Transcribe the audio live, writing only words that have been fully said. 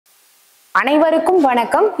அனைவருக்கும்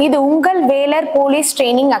வணக்கம். இது உங்கள் வேலர் போலீஸ்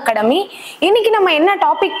ட்ரெயினிங் அகாடமி. இன்னைக்கு நம்ம என்ன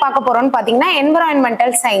டாபிக் பார்க்க போறோம்னு பாத்தீங்கன்னா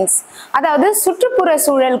என்விரான்மெண்டல் சயின்ஸ், அதாவது சுற்றுப்புற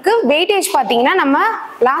சூழலுக்கு வெயிட்டேஜ். பாத்தீங்கன்னா நம்ம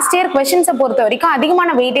லாஸ்ட் இயர் क्वेश्चंस பொறுத்த வரைக்கும்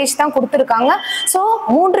அதிகமான வெயிட்டேஜ் தான் கொடுத்துருக்காங்க. ஸோ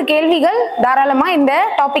 3 கேள்விகள் தாராளமா இந்த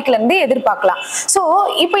டாபிக்ல இருந்து எதிர்பார்க்கலாம். ஸோ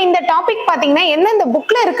இப்போ இந்த டாபிக் பாத்தீங்கன்னா என்ன இந்த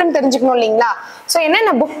புக்ல இருக்குன்னு தெரிஞ்சுக்கணும் இல்லைங்களா? ஸோ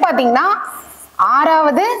என்னென்ன புக் பாத்தீங்கன்னா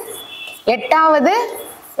 6வது 8வது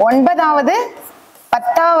 9வது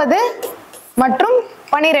 10வது மற்றும்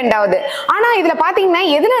 12வது. ஆனா இதுல பாத்தீங்கன்னா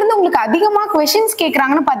எதுல இருந்து உங்களுக்கு அதிகமா क्वेश्चंस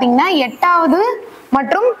கேக்குறாங்கன்னு பாத்தீங்கன்னா 8வது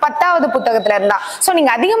மற்றும் 10வது புத்தகத்துல இருந்தா. சோ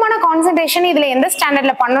நீங்க அதிகமான கான்சென்ட்ரேஷன் இதுல எந்த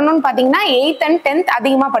ஸ்டாண்டர்ட்ல பண்ணணும்னு பாத்தீங்கன்னா 8th and 10th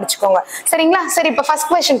அதிகமா படிச்சுக்கோங்க. சரிங்களா? சரி, இப்ப ஃபர்ஸ்ட்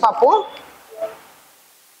क्वेश्चन பாப்போம்.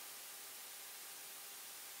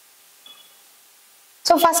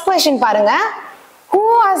 சோ ஃபர்ஸ்ட் क्वेश्चन பாருங்க. Who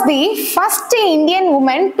was the first Indian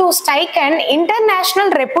woman to strike an international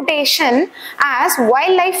reputation as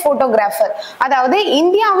wildlife photographer? அதாவது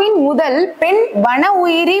இந்தியாவின் முதல் பெண் வன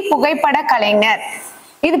உயிரி புகைப்பட கலைஞர்.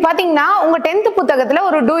 இது பாத்தீங்கன்னா உங்க 10th புத்தகத்துல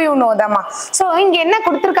ஒரு do you know Dhama. So இங்க என்ன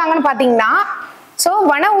கொடுத்திருக்காங்கன்னு பாத்தீங்கன்னா சோ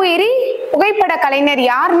வன உயிரி புகைப்பட கலைஞர்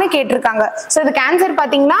யாருன்னு கேட்டிருக்காங்க. சோ இதுக்கு ஆன்சர்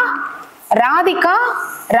பாத்தீங்கன்னா ராதிகா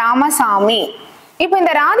ராமசாமி. இப்போ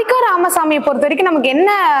இந்த ராதிகா ராமசாமியை பொறுத்த வரைக்கும் நமக்கு என்ன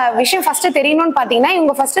விஷயம் ஃபர்ஸ்ட் தெரியணும்னு பாத்தீங்கன்னா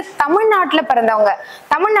இவங்க ஃபர்ஸ்ட் தமிழ்நாட்டுல பிறந்தவங்க.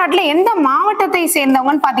 தமிழ்நாட்டுல எந்த மாவட்டத்தை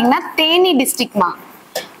சேர்ந்தவங்கன்னு பாத்தீங்கன்னா தேனி டிஸ்ட்ரிக்ட்மா.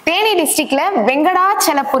 தேனி டிஸ்ட்ரிக்ட்ல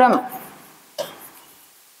வெங்கடாச்சலபுரம்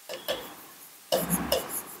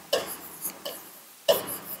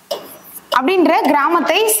அப்படின்ற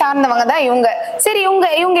கிராமத்தை சார்ந்தவங்க தான் இவங்க. சரி, இவங்க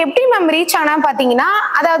எப்படி மேம் ரீச் ஆனா பாத்தீங்கன்னா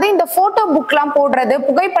அதாவது இந்த போட்டோ புக் எல்லாம் போடுறது,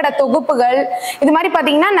 புகைப்பட தொகுப்புகள், இது மாதிரி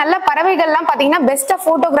பாத்தீங்கன்னா நல்ல பறவைகள் எல்லாம் பாத்தீங்கன்னா பெஸ்டா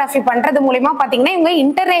போட்டோகிராஃபி பண்றது மூலமா பாத்தீங்கன்னா இவங்க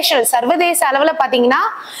இன்டர்நேஷனல் சர்வதேச அளவுல பாத்தீங்கன்னா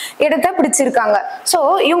இடத்தை பிடிச்சிருக்காங்க. சோ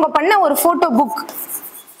இவங்க பண்ண ஒரு போட்டோ புக்,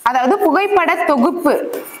 அதாவது புகைப்பட தொகுப்பு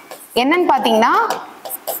என்னன்னு பாத்தீங்கன்னா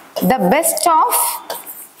the best of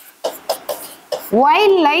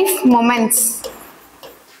wild life moments.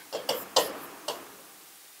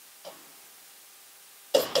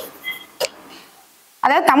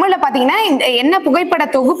 அதாவது தமிழ்ல பாத்தீங்கன்னா என்ன புகைப்பட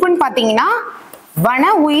தொகுப்புன்னு பாத்தீங்கன்னா வன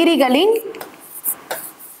உயிரிகளின்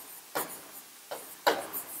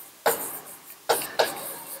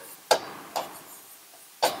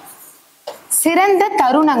சிறந்த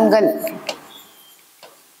தருணங்கள்.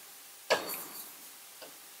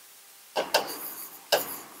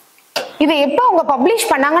 இதை எப்ப அவங்க பப்ளிஷ்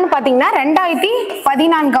பண்ணாங்கன்னு பாத்தீங்கன்னா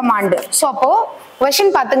 2014ஆம் ஆண்டு. சோ அப்போ क्वेश्चन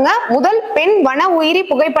பாத்துங்க, முதல் பெண் வன உயிரி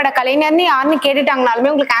புகைப்பட கலைஞர்னு யாருன்னு கேட்டுட்டாங்கனாலுமே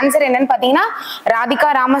உங்களுக்கு ஆன்சர் என்னன்னு பாத்தீங்கன்னா ராதிகா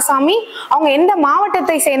ராமசாமி. அவங்க எந்த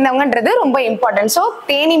மாவட்டத்தை சேர்ந்தவங்கன்றது ரொம்ப இம்பார்ட்டன்ட். சோ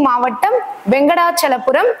தேனி மாவட்டம்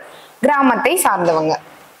வெங்கடாச்சலபுரம் கிராமத்தை சார்ந்தவங்க.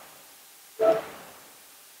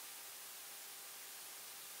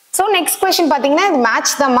 சோ நெக்ஸ்ட் क्वेश्चन பாத்தீங்கன்னா இது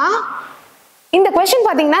மேட்ச் தாமா. இந்த क्वेश्चन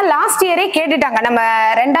பாத்தீங்கன்னா லாஸ்ட் இயரே கேட்டுட்டாங்க. நம்ம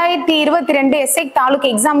 2022 எஸ்ஐ தாலுக்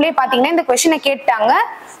எக்ஸாம்லயே பாத்தீங்கன்னா இந்த क्वेश्चन கேட்டாங்க.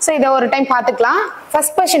 சோ இத ஒரு டைம் பாத்துக்கலாம்.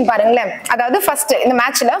 ஃபர்ஸ்ட் क्वेश्चन பாருங்களேன். அதாவது ஃபர்ஸ்ட் இந்த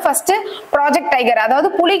மேட்ச்ல ஃபர்ஸ்ட் ப்ராஜெக்ட் டைகர், அதாவது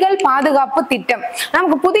புலிகள் பாதுகாப்பு திட்டம்.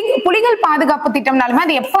 நமக்கு புலிகள் பாதுகாப்பு திட்டம்னாலுமே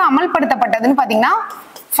அது எப்ப அமல்படுத்தப்பட்டதுன்னு பாத்தீங்கன்னா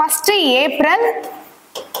 1 ஏப்ரல்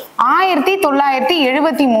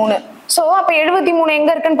 1973. சோ அப்ப 73 எங்க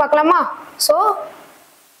இருக்குன்னு பார்க்கலாமா? So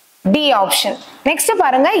T option. நெக்ஸ்ட்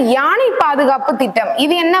பாருங்க, யானை பாதுகாப்பு திட்டம்.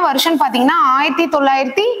 இது என்ன வருஷம் பாத்தீங்கன்னா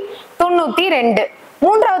 1992.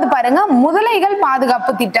 மூன்றாவது பாருங்க, முதலைகள்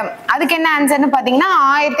பாதுகாப்பு திட்டம். அதுக்கு என்ன ஆன்சர்னு பாத்தீங்கன்னா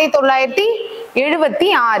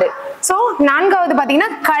 1976. சோ நான்காவது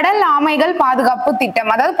பாத்தீங்கன்னா கடல் ஆமைகள் பாதுகாப்பு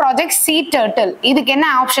திட்டம், அதாவது ப்ராஜெக்ட் சீ டர்ட்டில். இதுக்கு என்ன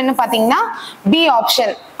ஆப்ஷன் பாத்தீங்கன்னா பி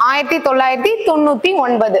ஆப்ஷன்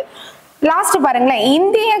 1999. லாஸ்ட் பாருங்களேன்,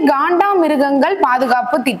 இந்திய காண்டா மிருகங்கள்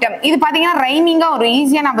பாதுகாப்பு திட்டம். இது பாத்தீங்கன்னா ரைமிங்கா ஒரு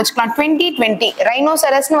ஈஸியா நான் வச்சுக்கலாம் 2020.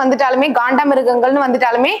 ரைனோசரஸ்னு வந்துட்டாலுமே காண்டா மிருகங்கள்னு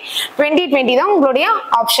வந்துட்டாலுமே 2020 தான் உங்களுடைய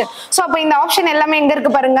ஆப்ஷன். சோ அப்ப இந்த ஆப்ஷன் எல்லாமே எங்க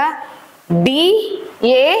இருக்கு பாருங்க, டி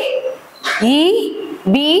ஏ இ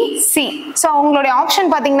பி சி. சோ உங்களுடைய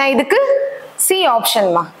ஆப்ஷன் பாத்தீங்கன்னா இதுக்கு சி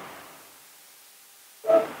ஆப்ஷன்மா.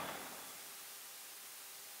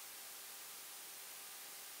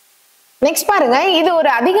 நெக்ஸ்ட் பாருங்க, இது ஒரு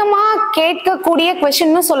அதிகமா கேட்கக்கூடிய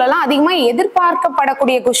क्वेश्चन சொல்லலாம், அதிகமா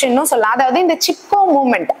எதிர்பார்க்கப்படக்கூடிய क्वेश्चन சொல்லலாம். அதாவது இந்த சிப்கோ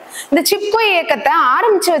மூவ்மெண்ட், இந்த சிப்கோ இயக்கத்தை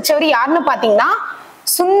ஆரம்பிச்சு வச்சவர் யாருன்னு பாத்தீங்கன்னா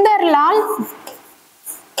சுந்தர்லால்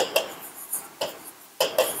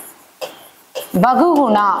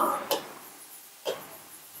பகுகுணா.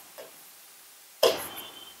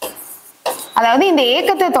 அதாவது இந்த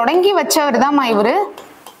இயக்கத்தை தொடங்கி வச்சவர் தான் இவரு.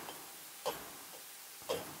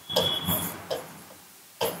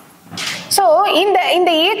 சோ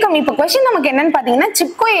இந்த இயக்கம் இப்ப क्वेश्चन நமக்கு என்னன்னு பாத்தீங்கன்னா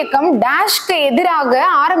சிப்கோ இயக்கம் டேஷ்க்கு எதிராக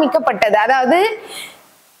ஆரம்பிக்கப்பட்டது. அதாவது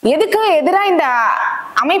எதுக்கு எதிரா இந்த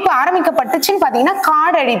அமைப்பு ஆரம்பிக்கப்பட்டுச்சுன்னு பாத்தீங்கன்னா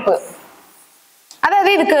காடழிப்பு. அதாவது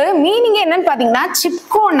இதுக்கு மீனிங் என்னன்னு பாத்தீங்கன்னா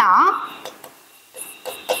சிப்கோனா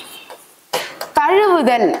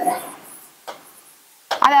தழுவுதல்,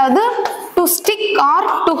 அதாவது to stick R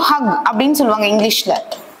to Haq அப்படின்னு சொல்லுவாங்க இங்கிலீஷ்ல.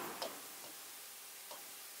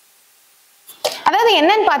 அதாவது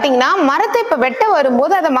என்னன்னு பாத்தீங்கன்னா மரத்தை இப்ப வெட்ட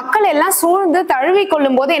வரும்போது அதை மக்கள் எல்லாம் சூழ்ந்து தழுவி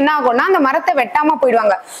கொள்ளும் போது என்ன ஆகும்னா அந்த மரத்தை வெட்டாம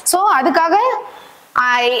போயிடுவாங்க. சோ அதுக்காக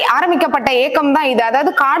ஆரம்பிக்கப்பட்ட இயக்கம் தான் இது.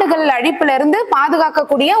 அதாவது காடுகள் அழிப்புல இருந்து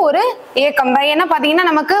பாதுகாக்கக்கூடிய ஒரு இயக்கம் தான். ஏன்னா பாத்தீங்கன்னா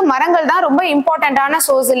நமக்கு மரங்கள் தான் ரொம்ப இம்பார்ட்டன்டான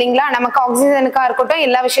சோர்ஸ் இல்லைங்களா, நமக்கு ஆக்சிஜனுக்கா இருக்கட்டும்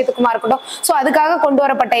எல்லா விஷயத்துக்குமா இருக்கட்டும். சோ அதுக்காக கொண்டு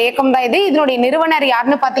வரப்பட்ட இயக்கம் தான் இது. இதனுடைய நிறுவனர்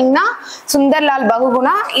யாருன்னு பாத்தீங்கன்னா சுந்தர்லால்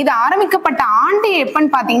பகுகுணா. இது ஆரம்பிக்கப்பட்ட ஆண்டு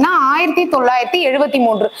எப்பன்னு பாத்தீங்கன்னா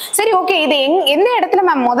 1973. சரி, ஓகே, இது எந்த இடத்துல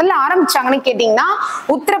மேம் முதல்ல ஆரம்பிச்சாங்கன்னு கேட்டீங்கன்னா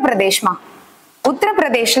உத்தரப்பிரதேஷ்மா.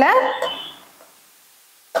 உத்தரப்பிரதேஷ்ல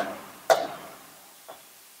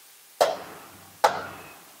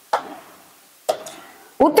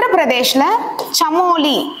உத்தரப்பிரதேஷ்ல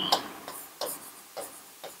சமோலி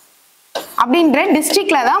அப்படின்ற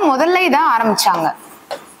டிஸ்ட்ரிக்ட்ல தான் முதல்ல இதை ஆரம்பிச்சாங்க.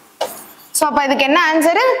 சோ அப்ப இதுக்கு என்ன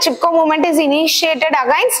answer? Chipko movement is initiated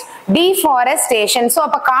against deforestation. So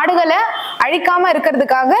அப்ப காடுகளை அழிக்காம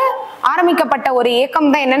இருக்கிறதுக்காக ஆரம்பிக்கப்பட்ட ஒரு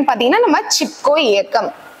இயக்கம் தான் என்னன்னு பாத்தீங்கன்னா நம்ம சிப்கோ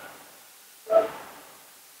இயக்கம்.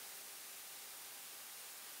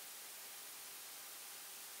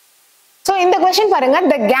 சோ இந்த क्वेश्चन பாருங்க,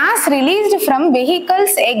 the gas released from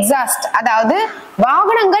vehicles exhaust, அதாவது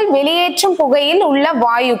வாகனங்கள் வெளியேற்றும் புகையில் உள்ள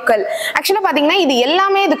வாயுக்கள். ஆக்சுவலா பாத்தீங்கன்னா இது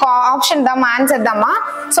எல்லாமே இதுக்கு ஆப்ஷன் தான், ஆன்சர் தான்மா.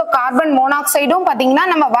 சோ கார்பன் மோனாக்சைடும் பாத்தீங்கன்னா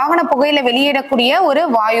நம்ம வாகன புகையில வெளியிடக்கூடிய ஒரு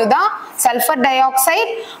வாயு தான். சல்பர் டை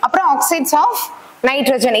ஆக்சைடு, அப்புறம் ஆக்சைட்ஸ் ஆஃப்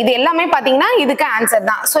நைட்ரஜன், இது எல்லாமே பாத்தீங்கன்னா இதுக்கு ஆன்சர்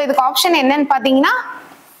தான். சோ இதுக்கு ஆப்ஷன் என்னன்னு பாத்தீங்கன்னா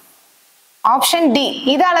ஆப்ஷன் டி.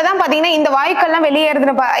 இதாலதான் பாத்தீங்கன்னா இந்த வாயுக்கள்லாம்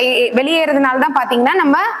வெளியேறதுனால தான் பாத்தீங்கன்னா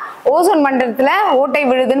நம்ம ஓசோன் மண்டலத்துல ஓட்டை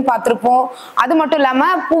விழுதுன்னு பார்த்திருப்போம். அது மட்டும் இல்லாம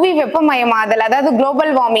புவி வெப்பமயமாதல், அதாவது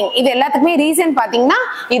குளோபல் வார்மிங், இது எல்லாத்துக்குமே ரீசன் பாத்தீங்கன்னா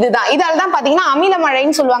இதுதான். இதாலதான் பாத்தீங்கன்னா அமில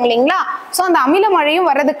மழைன்னு சொல்லுவாங்க இல்லைங்களா. சோ அந்த அமில மழையும்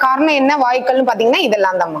வர்றதுக்கு காரணம் என்ன வாயுக்கள்னு பாத்தீங்கன்னா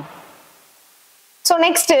இதெல்லாம் தான். So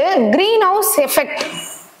next green house effect,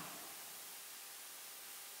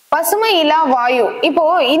 பசுமை இலா வாயு. இப்போ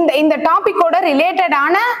இந்த டாபிக்கோட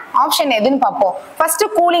ரிலேட்டடான ஆப்ஷன் எதுன்னு பார்ப்போம். First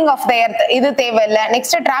cooling of the earth, இது தேவையில்லை.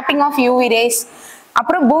 Next dropping of UV rays,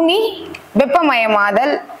 அப்புறம் பூமி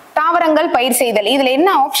வெப்பமயமாதல், தாவரங்கள் பயிர் செய்தல். இதுல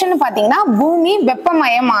என்ன ஆப்ஷன் பாத்தீங்கன்னா பூமி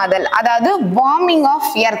வெப்பமயமாதல், அதாவது வார்மிங்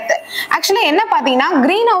ஆஃப் எர்த். ஆக்சுவலா என்ன பாத்தீங்கன்னா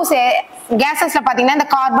கிரீன் ஹவுஸ் கேசஸ்ல பாத்தீங்கன்னா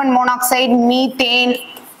இந்த கார்பன் மோனாக்சைடு, மீத்தேன்,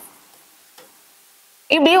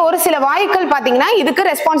 இப்படி ஒரு சில வாயுக்கள் பாத்தீங்கன்னா இதுக்கு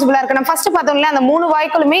ரெஸ்பான்சிபிளா இருக்கு. நம்ம ஃபர்ஸ்ட் பார்த்தோம்ல அந்த 3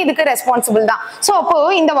 வாயுக்களுமே இதுக்கு ரெஸ்பான்சிபிள் தான். சோ அப்போ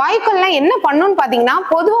இந்த வாயுக்கள்லாம் என்ன பண்ணுன்னு பாத்தீங்கன்னா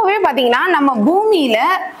பொதுவாகவே பாத்தீங்கன்னா நம்ம பூமியில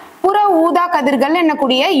புற ஊதா கதிர்கள்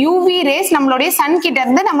என்னக்கூடிய யூவி ரேஸ் நம்மளுடைய சன் கிட்ட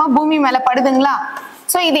இருந்து நம்ம பூமி மேல படுதுங்களா.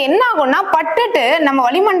 சோ இது என்ன ஆகும்னா பட்டுட்டு நம்ம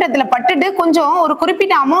வளிமண்டலத்துல பட்டுட்டு கொஞ்சம் ஒரு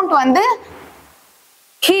குறிப்பிட்ட அமௌண்ட் வந்து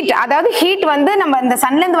ஹீட், அதாவது ஹீட் வந்து நம்ம இந்த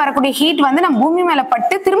சன்ல இருந்து வரக்கூடிய ஹீட் வந்து நம்ம பூமி மேல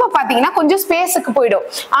பட்டு திரும்ப பாத்தீங்கன்னா கொஞ்சம் ஸ்பேஸுக்கு போயிடும்.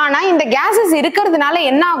 ஆனா இந்த கேசஸ் இருக்கிறதுனால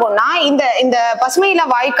என்ன ஆகும்னா இந்த பசுமையில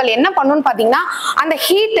வாயுக்கள் என்ன பண்ணும்னு பாத்தீங்கன்னா அந்த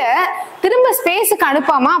ஹீட்டை திரும்ப ஸ்பேஸுக்கு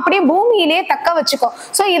அனுப்பாம அப்படியே பூமியிலேயே தக்க வச்சுக்கும்.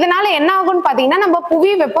 சோ இதனால என்ன ஆகும்னு பாத்தீங்கன்னா நம்ம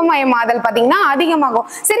புவி வெப்பமயமாதல் பாத்தீங்கன்னா அதிகமாகும்.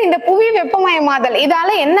 சரி, இந்த புவி வெப்பமயமாதல் இதால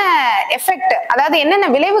என்ன எஃபெக்ட், அதாவது என்னென்ன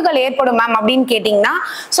விளைவுகள் ஏற்படும் மேம் அப்படின்னு கேட்டீங்கன்னா,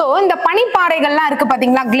 சோ இந்த பனிப்பாறைகள்லாம் இருக்கு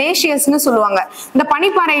பாத்தீங்களா, கிளேசியர்ஸ்னு சொல்லுவாங்க. இந்த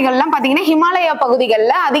பனிப்பாறைகள்லாம் பாத்தீங்கன்னா ஹிமாலயா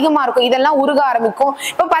பகுதிகளில் அதிகமா இருக்கும். இதெல்லாம் உருக ஆரம்பிக்கும்.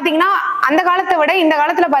 இப்ப பாத்தீங்கன்னா அந்த காலத்தை விட இந்த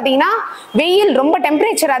காலத்துல பாத்தீங்கன்னா வெயில் ரொம்ப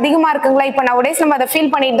டெம்பரேச்சர் அதிகமா இருக்குங்களா. இப்ப நவடேஸ் நம்ம அதை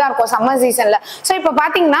ஃபீல் பண்ணிட்டு தான் இருக்கோம் சம்மர் சீசன்ல. சோ இப்ப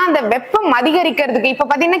பாத்தீங்கன்னா அந்த வெப்பம் அதிகரிக்கிறதுக்கு இப்ப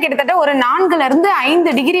பாத்தீங்கன்னா கிட்டத்தட்ட ஒரு 4 இருந்து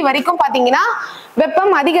 5 டிகிரி வரைக்கும் பாத்தீங்கன்னா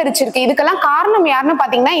வெப்பம் அதிகரிச்சிருக்கு. இதுக்கெல்லாம் காரணம் யாருன்னு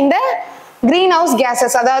பாத்தீங்கன்னா இந்த கிரீன் ஹவுஸ்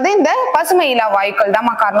கேசஸ், அதாவது இந்த பசுமை இலா வாயுக்கள்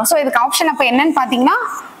தான் காரணம். சோ இதுக்கு ஆப்ஷன் அப்ப என்னன்னு பாத்தீங்கன்னா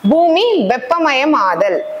பூமி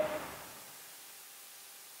வெப்பமயமாதல்.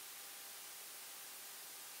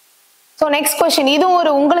 சோ நெக்ஸ்ட் क्वेश्चन, இது ஒரு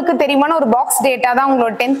உங்களுக்கு தெரியுமான ஒரு பாக்ஸ் டேட்டா தான்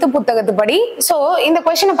உங்களோட 10th புத்தகத்து படி. சோ இந்த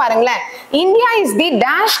क्वेश्चन பாருங்களேன், India is the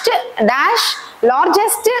dash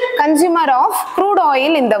largest consumer of crude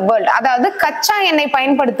oil in the world, அதாவது கச்சா எண்ணெய்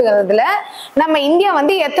பயன்படுத்துறதுல நம்ம இந்தியா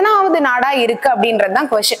வந்து எத்தனாவது நாடா இருக்கு அப்படின்றது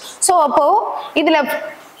தான் क्वेश्चन. சோ அப்போ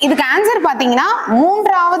இதுக்கு ஆன்சர் பாத்தீங்கன்னா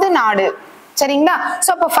 3வது நாடு. சரிங்களா. சோ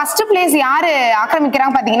அப்ப ஃபர்ஸ்ட் பிளேஸ் யாரு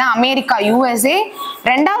ஆக்கிரமிக்கிறாங்க பாத்தீங்கன்னா அமெரிக்கா, USA.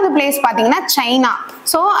 2வது பிளேஸ் பாத்தீங்கன்னா சைனா.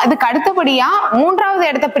 சோ அதுக்கு அடுத்தபடியா 3வது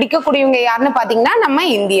இடத்தை பிடிக்கக்கூடியவங்க யாருன்னு பாத்தீங்கன்னா நம்ம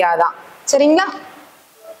இந்தியா தான். சரிங்களா.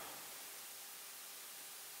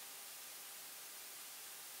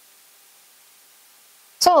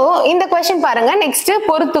 சோ இந்த क्वेश्चन பாருங்க, நெக்ஸ்ட்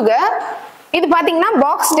பொறுத்துக. இது பாத்தீங்கன்னா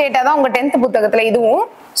பாக்ஸ் டேட்டா தான் உங்க 10th புத்தகத்துல. இதுவும்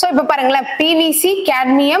சோ இப்ப பாருங்களேன், பிவிசி,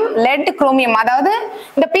 கேட்மியம், லெட், குரோமியம். அதாவது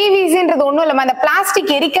இந்த பிவிசின்றது ஒண்ணும் இல்ல, அந்த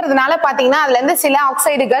பிளாஸ்டிக் எரிக்கிறதுனால பாத்தீங்கன்னா அதுல இருந்து சில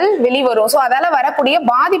ஆக்சைடுகள் வெளிவரும். சோ அதால வரக்கூடிய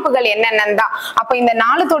பாதிப்புகள் என்னென்னு தான். அப்ப இந்த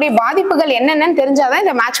நாலுத்தோடைய பாதிப்புகள் என்னென்னு தெரிஞ்சாதான்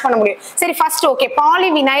இதை மேட்ச் பண்ண முடியும். சரி, ஃபர்ஸ்ட் ஓகே,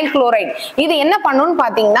 பாலிவினைல் குளோரைடு இது என்ன பண்ணும்னு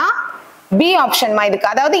பாத்தீங்கன்னா பி ஆப்ஷன்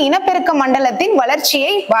இதுக்கு, அதாவது இனப்பெருக்க மண்டலத்தின்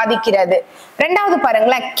வளர்ச்சியை பாதிக்கிறது. ரெண்டாவது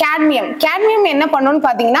பாருங்களேன், கேட்மியம். கேட்மியம் என்ன பண்ணும்னு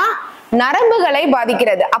பாத்தீங்கன்னா நரம்புகளை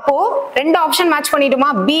பாதிக்கிறது. அப்போ ரெண்டு ஆப்ஷன் மேட்ச் பண்ணிடுமா?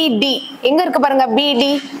 B, D. எங்க இருக்கு பாருங்க, B, D.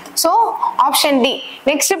 So option D.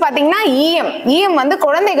 Next பாத்தீங்கன்னா இஎம். இஎம் வந்து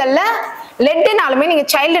குழந்தைகள்ல லெட்னாலுமே நீங்க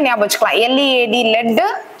சைல்டு ஞாபகம் வச்சுக்கலாம், எல்இஏடி, லெட்,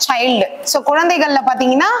 சைல்டு. சோ குழந்தைகள்ல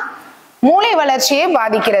பாத்தீங்கன்னா மூளை வளர்ச்சியை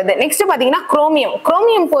பாதிக்கிறது. நெக்ஸ்ட் பாத்தீங்கன்னா குரோமியம்.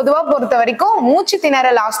 குரோமியம் பொதுவா பொறுத்த வரைக்கும் மூச்சு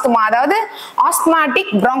திணறல் ஆஸ்துமா, அதாவது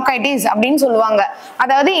ஆஸ்துமாட்டிக் பிராங்கைட்டிஸ் அப்படின்னு சொல்லுவாங்க.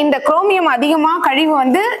 அதாவது இந்த குரோமியம் அதிகமா கழிவு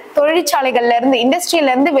வந்து தொழிற்சாலைகள்ல இருந்து,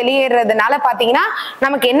 இண்டஸ்ட்ரியில இருந்து வெளியேறதுனால பாத்தீங்கன்னா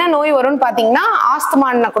நமக்கு என்ன நோய் வரும்னு பாத்தீங்கன்னா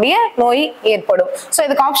ஆஸ்துமானக்கூடிய நோய் ஏற்படும். சோ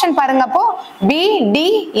இதுக்கு ஆப்ஷன் பாருங்க, அப்போ பி, டி,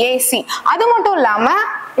 ஏசி. அது மட்டும் இல்லாம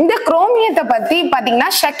இந்த குரோமியத்தை பத்தி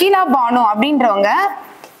பாத்தீங்கன்னா ஷகிலா பானு அப்படின்றவங்க,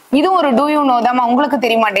 இது ஒரு டூ யூ நோ தான், உங்களுக்கு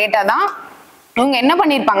தெரியுமா டேட்டா தான். இவங்க என்ன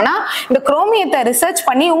பண்ணிருப்பாங்கன்னா இந்த குரோமியத்தை ரிசர்ச்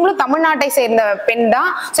பண்ணி, உங்களுக்கு தமிழ்நாட்டை சேர்ந்த பெண் தான்.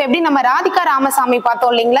 சோ எப்படி நம்ம ராதிகா ராமசாமி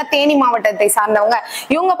பார்த்தோம் இல்லைங்களா, தேனி மாவட்டத்தை சார்ந்தவங்க.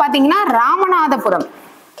 இவங்க பாத்தீங்கன்னா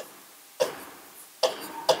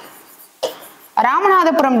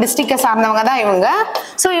ராமநாதபுரம் டிஸ்ட்ரிக்டை சார்ந்தவங்க தான் இவங்க.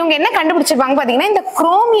 சோ இவங்க என்ன கண்டுபிடிச்சிருப்பாங்க பாத்தீங்கன்னா, இந்த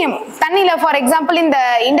குரோமியம் தண்ணியில, ஃபார் எக்ஸாம்பிள் இந்த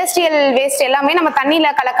இண்டஸ்ட்ரியல் வேஸ்ட் எல்லாமே நம்ம தண்ணியில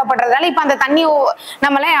கலக்கப்படுறதால இப்ப அந்த தண்ணி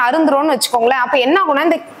நம்மளே அருந்துறோம்னு வச்சுக்கோங்களேன். அப்ப என்ன ஆகும்னா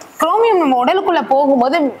இந்த குரோமியம் நம்ம உடலுக்குள்ள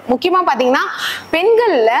போகும்போது முக்கியமா பாத்தீங்கன்னா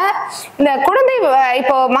பெண்கள்ல இந்த குழந்தை,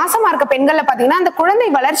 இப்போ மாசமா இருக்க பெண்கள்ல பாத்தீங்கன்னா அந்த குழந்தை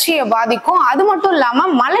வளர்ச்சியை பாதிக்கும். அது மட்டும் இல்லாம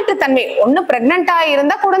மலட்டுத்தன்மை, ஒண்ணு பிரெக்னண்டா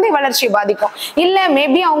இருந்தா குழந்தை வளர்ச்சியை பாதிக்கும், இல்ல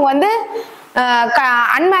மேபி அவங்க வந்து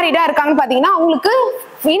அன்மேரிடா இருக்காங்கன்னு பாத்தீங்கன்னா அவங்களுக்கு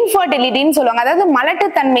இன்ஃபர்டிலிட்டின்னு சொல்லுவாங்க. அதாவது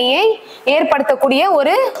மலட்டுத்தன்மையை ஏற்படுத்தக்கூடிய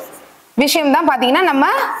ஒரு விஷயம் தான் பாத்தீங்கன்னா நம்ம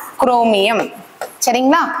குரோமியம்.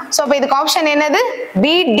 சரிங்களா? சோ அப்ப இதுக்கு ஆப்ஷன் என்னது?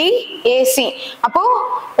 B, D, AC. அப்போ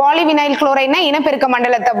பாலிவினைல் குளோரைட்னா இனப்பெருக்க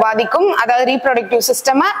மண்டலத்தை பாதிக்கும், அதாவது ரீப்ரொடக்டிவ்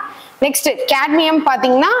சிஸ்டம். நெக்ஸ்ட் கேட்மியம்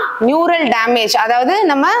பாத்தீங்கன்னா நியூரல் டேமேஜ், அதாவது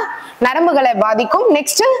நம்ம நரம்புகளை பாதிக்கும்.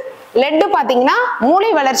 நெக்ஸ்ட் லெட் பாத்தீங்கன்னா மூளை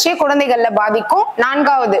வளர்ச்சியை குழந்தைகள்ல பாதிக்கும்.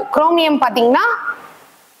 நான்காவது குரோமியம் பாத்தீங்கன்னா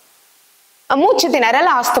மூச்சு திணறல்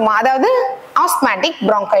ஆஸ்துமா, அதாவது ஆஸ்துமாட்டிக்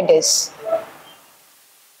பிராங்கைட்டிஸ்.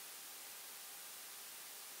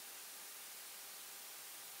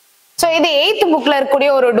 சோ இது 8th புக்ல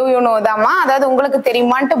இருக்கக்கூடிய ஒரு டூ யூ நோ தாமா, அதாவது உங்களுக்கு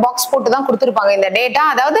தெரியுமான்ட்டு பாக்ஸ் போட்டு தான் கொடுத்திருப்பாங்க இந்த டேட்டா.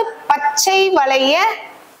 அதாவது பச்சை வளைய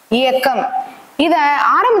இயக்கம் இத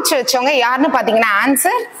ஆரம்பிச்சு வச்சவங்க யாருன்னு பாத்தீங்கன்னா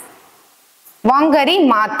ஆன்சர் வாங்கரி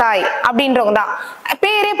மாத்தாய் அப்படின்றவங்க தான்.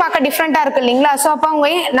 பேரே பார்க்க டிஃப்ரெண்டா இருக்கு இல்லைங்களா? சோ அப்ப அவங்க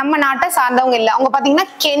நம்ம நாட்டை சார்ந்தவங்க இல்ல, அவங்க பாத்தீங்கன்னா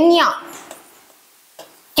கென்யா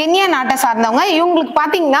நாட்டை சார்ந்தவங்க. இவங்களுக்கு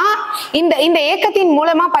பாத்தீங்கன்னா இந்த இயக்கத்தின்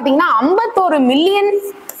மூலமா பாத்தீங்கன்னா 51 மில்லியன்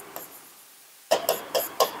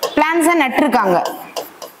பிளான்ட்ஸை நட்டிருக்காங்க.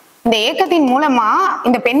 இந்த இயக்கத்தின் மூலமா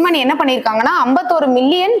இந்த பெண்மணி என்ன பண்ணிருக்காங்கன்னா 51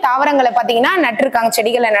 மில்லியன் தாவரங்களை பாத்தீங்கன்னா நட்டிருக்காங்க,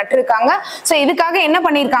 செடிகளை நட்டிருக்காங்க. சோ இதுக்காக என்ன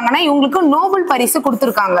பண்ணிருக்காங்கன்னா இவங்களுக்கு நோபல் பரிசு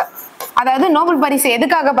கொடுத்திருக்காங்க. அதாவது நோபல் பரிசு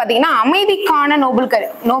எதுக்காக பாத்தீங்கன்னா அமைதிக்கான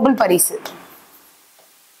நோபல் பரிசு.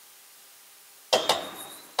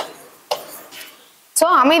 சோ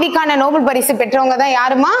அமைதிக்கான நோபல் பரிசு பெற்றவங்க தான்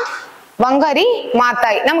யாருமா? வங்கரி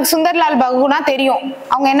மாத்தாய். நமக்கு சுந்தர்லால் பகுனா தெரியும்,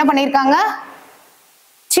 அவங்க என்ன பண்ணிருக்காங்க?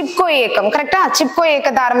 சிப்கோ இயக்கம், கரெக்டா? சிப்கோ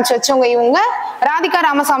இயக்கத்தை ஆரம்பிச்சு வச்சவங்க இவங்க. ராதிகா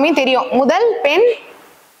ராமசாமி தெரியும், முதல் பெண்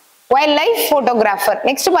வைல்ட் லைஃப் போட்டோகிராஃபர்.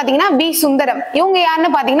 நெக்ஸ்ட் பாத்தீங்கன்னா பி சுந்தரம். இவங்க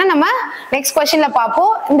யாருன்னு பாத்தீங்கன்னா நம்ம நெக்ஸ்ட் கொஸ்டின்ல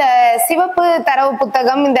பார்ப்போம். இந்த சிவப்பு தரவு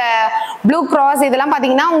புத்தகம், இந்த ப்ளூ கிராஸ் இதெல்லாம்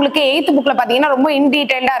பாத்தீங்கன்னா உங்களுக்கு 8th புக்ல பாத்தீங்கன்னா ரொம்ப இன்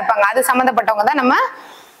டீடைல்டா இருப்பாங்க, அது சம்பந்தப்பட்டவங்க தான் நம்ம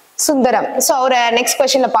சுந்தரம். சோ ஒரு நெக்ஸ்ட்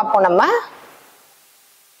கொஸ்டின்ல பார்ப்போம் நம்ம.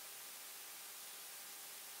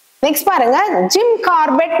 நெக்ஸ்ட் பாருங்க, Jim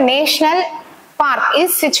Corbett national park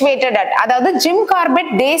is situated at, அதாவது ஜிம் கார்பெட்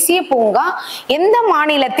தேசிய பூங்கா எந்த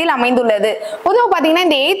மாநிலத்தில் அமைந்துள்ளது? பொதுவாக பாத்தீங்கன்னா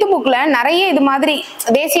இந்த 8th புக்ல நிறைய இது மாதிரி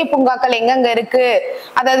தேசிய பூங்காக்கள் எங்கெங்க இருக்கு,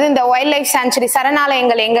 அதாவது இந்த வைல்ட் லைஃப் சாங்சுரி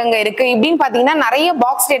சரணாலயங்கள் எங்கெங்க இருக்கு இப்படின்னு பாத்தீங்கன்னா நிறைய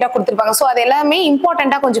பாக்ஸ் டேட்டா கொடுத்திருப்பாங்க. சோ அது எல்லாமே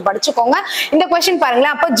இம்பார்ட்டண்டா கொஞ்சம் படிச்சுக்கோங்க. இந்த கொஸ்டின்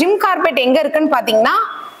பாருங்களேன், அப்ப ஜிம் கார்பெட் எங்க இருக்குன்னு பாத்தீங்கன்னா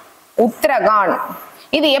உத்தரகாண்ட்.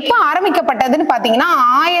 இது எப்ப ஆரம்பிக்கப்பட்டதுன்னு பாத்தீங்கன்னா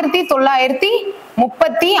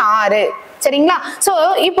 1936. சரிங்களா? சோ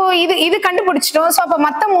இப்போ இது கண்டுபிடிச்சிட்டோம். சோ அப்ப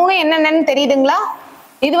மத்த மூணு என்னென்னு தெரியுதுங்களா?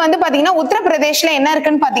 இது வந்து பாத்தீங்கன்னா உத்தரப்பிரதேஷ்ல என்ன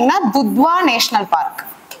இருக்குன்னு பாத்தீங்கன்னா துத்வா நேஷனல் பார்க்.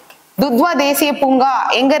 துத்வா தேசிய பூங்கா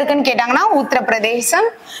எங்க இருக்குன்னு கேட்டாங்கன்னா உத்தரப்பிரதேசம்.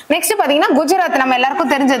 நெக்ஸ்ட் பாத்தீங்கன்னா குஜராத், நம்ம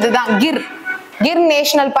எல்லாருக்கும் தெரிஞ்சதுதான் கிர்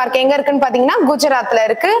நேஷனல் பார்க் எங்க இருக்குன்னு பாத்தீங்கன்னா குஜராத்ல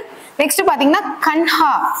இருக்கு. நெக்ஸ்ட் பாத்தீங்கன்னா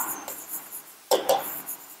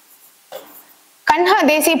கன்ஹா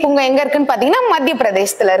தேசிய பூங்கா எங்க இருக்குன்னு பாத்தீங்கன்னா மத்திய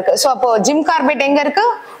பிரதேசத்துல இருக்கு. சோ அப்போ ஜிம் கார்பெட் எங்க இருக்கு?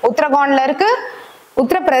 உத்தரகாண்ட்ல இருக்கு.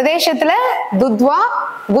 உத்தரப்பிரதேசத்துல துத்வா,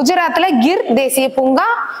 குஜராத்ல கிர் தேசிய பூங்கா,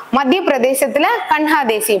 மத்திய பிரதேசத்துல கன்ஹா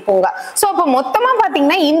தேசிய பூங்கா. சோ அப்ப மொத்தமா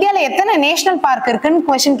பாத்தீங்கன்னா இந்தியால எத்தனை நேஷனல் பார்க் இருக்குன்னு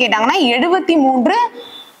क्वेश्चन கேட்டாங்கன்னா 73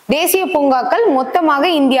 தேசிய பூங்காக்கள் மொத்தமாக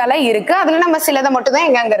இந்தியால இருக்கு. அதுல நம்ம சிலதை மட்டும் தான்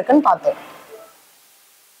எங்க இருக்குன்னு பார்த்தோம்.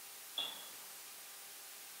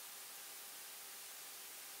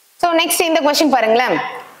 சோ நெக்ஸ்ட் இந்த क्वेश्चन பாருங்களேன்.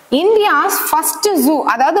 இந்தியாஸ் ஃபர்ஸ்ட் ஜூ,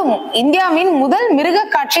 அதாவது இந்தியாவின் முதல் மிருக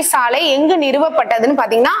காட்சி சாலை எங்கு நிறுவப்பட்டதுன்னு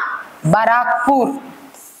பாத்தீங்கன்னா பராக்பூர்.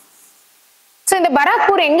 சோ இந்த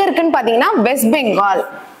பராக்பூர் எங்க இருக்குன்னு பாத்தீங்கன்னா வெஸ்ட் பெங்கால்.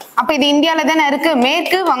 அப்ப இது இந்தியால தானே இருக்கு,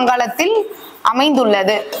 மேற்கு வங்காளத்தில்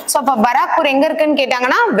அமைந்துள்ளது. சோ அப்ப பராக்பூர் எங்க இருக்குன்னு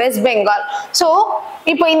கேட்டாங்கன்னா வெஸ்ட் பெங்கால். சோ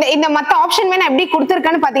இப்போ இந்த மத்த ஆப்ஷன் வேணா எப்படி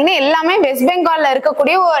கொடுத்திருக்கேன்னு பாத்தீங்கன்னா எல்லாமே வெஸ்ட் பெங்கால்ல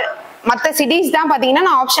இருக்கக்கூடிய மத்த சிட்டிஸ் தான் பாத்தீங்கன்னா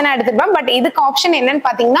நான் ஆப்ஷனா எடுத்துப்பேன். பட் இதுக்கு ஆப்ஷன் என்னன்னு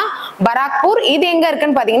பாத்தீங்கன்னா பராக்பூர். இது எங்க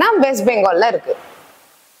இருக்குன்னு பாத்தீங்கன்னா வெஸ்ட் பெங்கால்ல இருக்கு.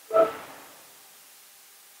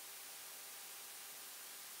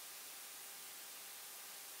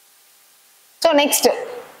 So next,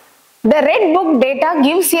 the red book data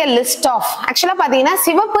gives a list of, actually பாத்தீங்கன்னா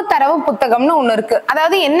சிவப்பு தரவு புத்தகம்னு ஒண்ணு இருக்கு.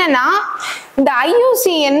 அதாவது என்னன்னா இந்த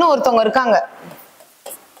IUCN ஒருத்தவங்க இருக்காங்க.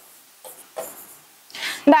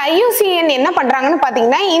 இந்த IUCN என்ன பண்றாங்கன்னு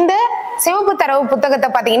பாத்தீங்கன்னா இந்த சிவப்பு தரவு புத்தகத்தை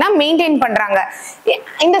பாத்தீங்கன்னா மெயின்டைன் பண்றாங்க.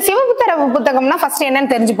 இந்த சிவப்பு தரவு புத்தகம்னா ஃபர்ஸ்ட்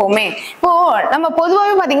என்னன்னு தெரிஞ்சுப்போமே. இப்போ நம்ம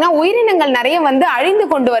பொதுவாகவே பாத்தீங்கன்னா உயிரினங்கள் நிறைய வந்து அழிந்து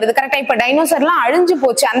கொண்டு வருது. கரெக்டா இப்ப டைனோசர்லாம் அழிஞ்சு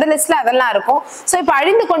போச்சு, அந்த லிஸ்ட்ல அதெல்லாம் இருக்கும். சோ இப்ப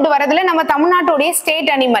அழிந்து கொண்டு வரதுல நம்ம தமிழ்நாட்டுடைய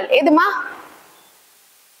ஸ்டேட் அனிமல் எதுமா?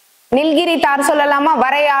 நில்கிரி தார் சொல்லலாமா,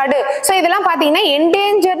 வரையாடு. சோ இதெல்லாம் பாத்தீங்கன்னா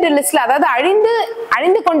என்டேஞ்சர்டு லிஸ்ட்ல, அதாவது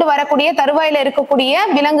அழிந்து கொண்டு வரக்கூடிய தருவாயில இருக்கக்கூடிய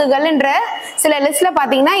விலங்குகள்ன்ற சில லிஸ்ட்ல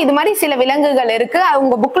பாத்தீங்கன்னா இது மாதிரி சில விலங்குகள் இருக்கு.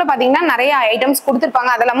 அவங்க புக்ல பாத்தீங்கன்னா நிறைய ஐட்டம்ஸ்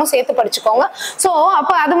கொடுத்திருப்பாங்க, அதெல்லாமும் சேர்த்து படிச்சுக்கோங்க. சோ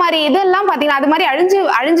அப்ப அது மாதிரி இதெல்லாம் பாத்தீங்கன்னா அது மாதிரி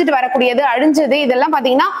அழிஞ்சிட்டு வரக்கூடியது, அழிஞ்சது, இதெல்லாம்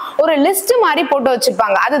பாத்தீங்கன்னா ஒரு லிஸ்ட் மாதிரி போட்டு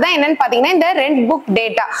வச்சிருப்பாங்க. அதுதான் என்னன்னு பாத்தீங்கன்னா இந்த ரெட் புக்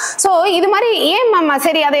டேட்டா. சோ இது மாதிரி ஏன் மாமா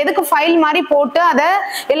சரி அதை எதுக்கு ஃபைல் மாதிரி போட்டு அதை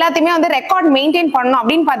எல்லாத்தையுமே வந்து ரெக்கார்ட் மெயின்டைன் பண்ணணும்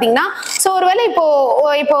அப்படின்னு பாத்தீங்கன்னா, சோ ஒருவேளை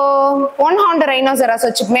இப்போ ஒன் ஹார்ன்ட் ரைனோசரஸ்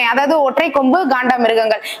வச்சுக்குமே, அதாவது ஒற்றை கொம்பு காண்டா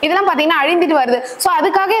மிருகங்கள், இதெல்லாம் பாத்தீங்கன்னா அழிந்துட்டு வருது. சோ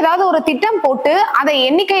அதுக்காக ஏதாவது ஒரு திட்டம் போட்டு அதை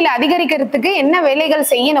எண்ணிக்கையில அதிகரிக்கிறதுக்கு என்ன வேலைகள்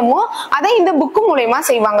செய்யணுமோ அதை இந்த புக் மூலமா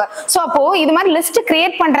செய்வாங்க. சோ அப்போ இது மாதிரி லிஸ்ட்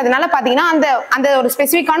கிரியேட் பண்றதுனால பாத்தீங்கன்னா அந்த ஒரு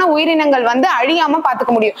ஸ்பெசிபிக்கான உயிரினங்கள் வந்து அழியாம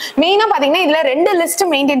பாத்துக்க முடியும். மெயினா பாத்தீங்கன்னா இதுல ரெண்டு லிஸ்ட்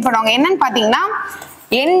மெயின்டைன் பண்ணுவாங்க. என்னன்னு பாத்தீங்கன்னா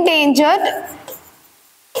என்டேஞ்சர்ட்,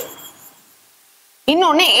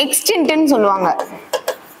 இன்னொன்னு எக்ஸ்டிங்க்ட்னு சொல்லுவாங்க.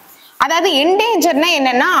 அதாவது என்டேஞ்சர்னா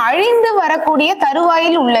என்னன்னா அழிந்து வரக்கூடிய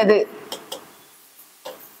தருவாயில் உள்ளது,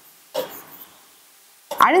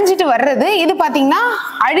 அழிஞ்சிட்டு வர்றது. இது பாத்தீங்கன்னா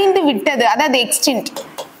அழிந்து விட்டது, அதாவது எக்ஸ்டிங்க்ட்.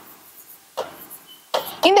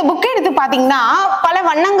 இந்த புக் எடுத்து பாத்தீங்கன்னா பல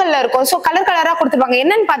வண்ணங்கள்ல இருக்கும். சோ கலர் கலரா கொடுத்துருப்பாங்க.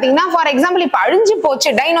 என்னன்னு பாத்தீங்கன்னா ஃபார் எக்ஸாம்பிள் இப்ப அழிஞ்சு போச்சு,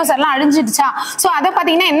 டைனோசர்லாம் அழிஞ்சிடுச்சா, சோ அதை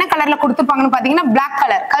பாத்தீங்கன்னா என்ன கலர்ல கொடுத்துருப்பாங்கன்னு பாத்தீங்கன்னா பிளாக்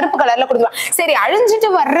கலர், கருப்பு கலர்ல கொடுத்துருப்பாங்க. சரி அழிஞ்சிட்டு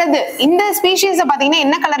வர்றது இந்த ஸ்பீஷீஸை பாத்தீங்கன்னா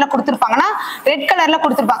என்ன கலர்ல கொடுத்துருப்பாங்கன்னா ரெட் கலர்ல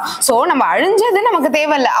கொடுத்துருப்பாங்க. சோ நம்ம அழிஞ்சது நமக்கு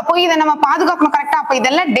தேவையில்லை, அப்போ இதை நம்ம பாதுகாக்கணும். கரெக்டா? அப்போ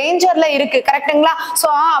இதெல்லாம் டேஞ்சர்ல இருக்கு, கரெக்டுங்களா? சோ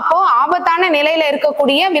அப்போ ஆபத்தான நிலையில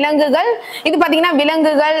இருக்கக்கூடிய விலங்குகள், இது பாத்தீங்கன்னா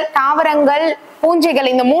விலங்குகள், தாவரங்கள், பூஞ்சைகள்,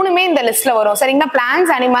 இந்த மூணுமே இந்த லிஸ்ட்ல வரும். சரிங்களா?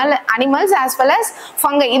 Plans, animals as well as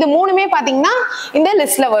fungi, இது மூணுமே பாத்தீங்கன்னா இந்த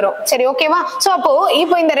லிஸ்ட்ல வரும். சரி ஓகேவா? சோ அப்போ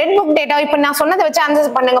இப்போ இந்த ரெட் புக் டேட்டா இப்ப நான் சொன்னதை வச்சு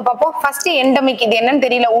ஆன்சர் பண்ணுங்க பாப்போம். ஃபர்ஸ்ட் எண்டமிக், இது என்னன்னு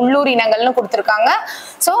தெரியல, உள்ளூர் இனங்கள்னு கொடுத்திருக்காங்க.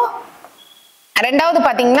 சோ ரெண்டாவது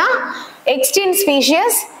பாத்தீங்கன்னா எக்ஸ்டிங்க்ட்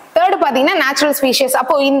ஸ்பீஷியஸ், தேர்ட் பாத்தீங்கன்னா நேச்சுரல் ஸ்பீஷியஸ்.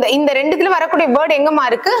 அப்போ இந்த ரெண்டுத்துல வரக்கூடிய வேர்ட் எங்கமா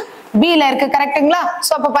இருக்கு? பீல இருக்கு, கரெக்ட்டுங்களா?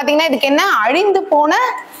 சோ அப்ப பாத்தீங்கன்னா இதுக்கு என்ன? அழிந்து போன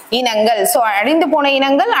இனங்கள். சோ அழிந்து போன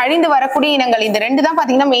இனங்கள், அழிந்து வரக்கூடிய இனங்கள், இந்த ரெண்டு தான்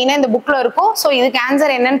பாத்தீங்கன்னா மெயினா இந்த புக்ல இருக்கும். சோ இதுக்கு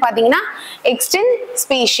ஆன்சர் என்னன்னு பாத்தீங்கன்னா எக்ஸ்டிங்க்ட்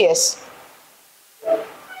ஸ்பீஷியஸ்.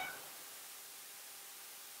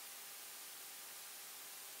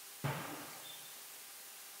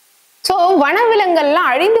 சோ வனவிலங்குகள்லாம்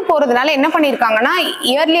அழிந்து போறதுனால என்ன பண்ணிருக்காங்கன்னா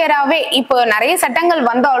இயர்லியராவே இப்போ நிறைய சட்டங்கள்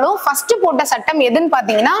வந்தாலும் ஃபர்ஸ்ட் போட்ட சட்டம் எதுன்னு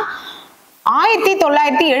பாத்தீங்கன்னா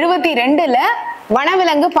 1972ல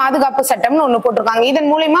வனவிலங்கு பாதுகாப்பு சட்டம்னு ஒண்ணு போட்டிருக்காங்க. இதன்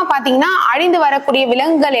மூலமா பாத்தீங்கன்னா அழிந்து வரக்கூடிய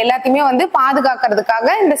விலங்குகள் எல்லாத்தையுமே வந்து பாதுகாக்கிறதுக்காக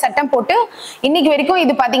இந்த சட்டம் போட்டு இன்னைக்கு வரைக்கும்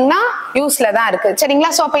இது பாத்தீங்கன்னா யூஸ்ல தான் இருக்கு.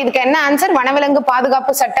 சரிங்களா? சோ அப்ப இதுக்கு என்ன ஆன்சர்? வனவிலங்கு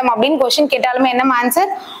பாதுகாப்பு சட்டம் அப்படின்னு கொஸ்டின் கேட்டாலுமே என்ன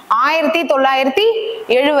ஆன்சர்?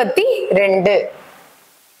 1972.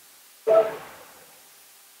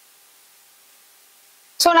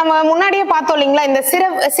 சோ நம்ம முன்னாடியே பார்த்தோம் இல்லைங்களா இந்த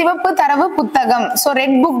சிவப்பு தரவு புத்தகம். So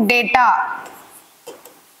red book data,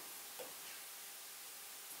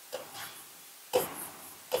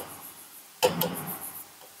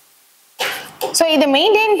 so இதை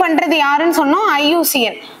மெயின்டைன் பண்றது யாருன்னு சொன்னோம்,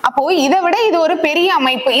 IUCN. அப்போ இதை விட இது ஒரு பெரிய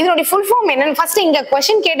அமைப்பு. இதனுடைய ஃபுல் ஃபார்ம் என்னன்னு ஃபர்ஸ்ட் இங்க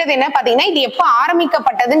क्वेश्चन கேட்டது என்ன பாத்தீங்கன்னா, இது எப்ப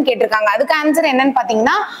ஆரம்பிக்கப்பட்டதுன்னு கேட்டிருக்காங்க. அதுக்கு ஆன்சர் என்னன்னு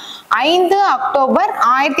பாத்தீங்கன்னா 5 அக்டோபர்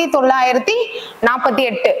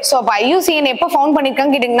 1948. சோ அப்ப IUCN எப்ப ஃபவுண்ட்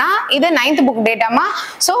பண்ணிருக்காங்க கேட்டீங்கன்னா, இது 9th book டேட்டாமா.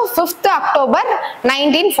 So 5th October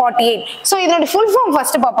 1948. So இதனுடைய ஃபுல் ஃபார்ம்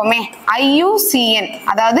ஃபர்ஸ்ட் பாப்போமே. IUCN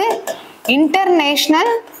அதாவது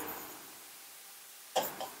international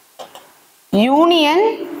union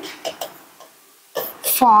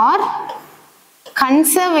for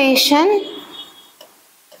conservation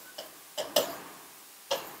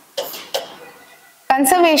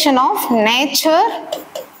of nature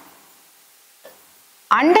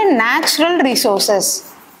and natural resources.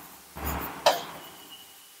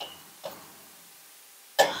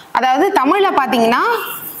 அதாவது தமிழ்ல பாத்தீங்கன்னா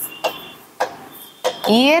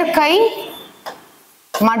இயற்கை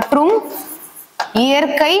மற்றும்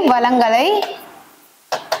இயற்கை வளங்களை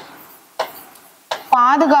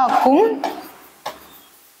பாதுகாக்கும்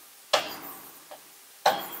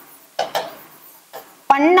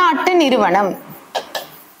பன்னாட்டு நிறுவனம்.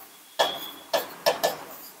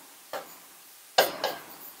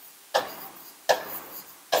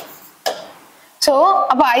 சோ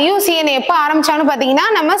அப்ப IUCN எப்ப ஆரம்பிச்சான்னு பாத்தீங்கன்னா,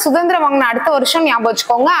 நம்ம சுதந்திரம் வாங்கின அடுத்த வருஷம் ஞாபகம்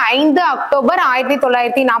வச்சுக்கோங்க, 5 அக்டோபர்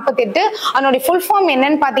 1948. அதனுடைய ஃபுல் ஃபார்ம்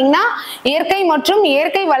என்னன்னு பாத்தீங்கன்னா, இயற்கை மற்றும்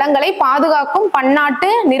இயற்கை வளங்களை பாதுகாக்கும் பன்னாட்டு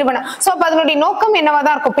நிறுவனம். சோ அப்ப அதனுடைய நோக்கம்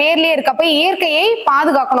என்னவாதான் இருக்கும், பேர்லயே இருக்கு. அப்ப இயற்கையை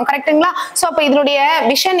பாதுகாக்கணும், கரெக்டுங்களா? சோ அப்ப இதனுடைய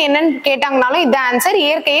விஷன் என்னன்னு கேட்டாங்கனாலும் இந்த ஆன்சர்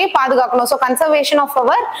இயற்கையை பாதுகாக்கணும். So conservation of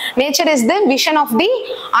our nature is the vision of the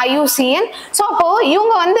IUCN. So அப்போ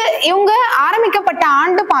இவங்க ஆரம்பிக்கப்பட்ட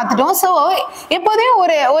ஆண்டு பார்த்துட்டோம். சோ எப்போதே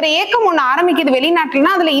ஒரு இயக்கம் ஒண்ணு ஆரம்பிக்குது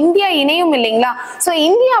வெளிநாட்டுலன்னா அதுல இந்தியா இணையும் இல்லைங்களா? சோ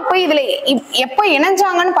இந்தியா போய் இதுல எப்ப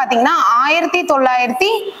இணைஞ்சாங்கன்னு பாத்தீங்கன்னா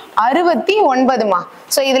 1969மா.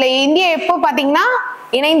 சோ இதுல இந்தியா எப்போ பாத்தீங்கன்னா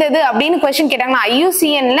இணைந்தது அப்படின்னு கொஸ்டின் கேட்டாங்கன்னா,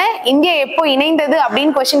 IUCNல இந்தியா எப்போ இணைந்தது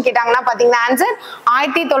அப்படின்னு கொஸ்டின் கேட்டாங்கன்னா பாத்தீங்கன்னா ஆன்சர்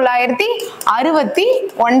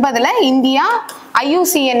 1969ல இந்தியா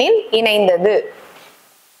IUCNல் இணைந்தது.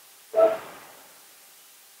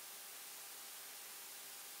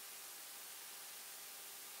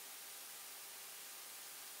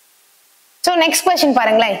 நெக்ஸ்ட் क्वेश्चन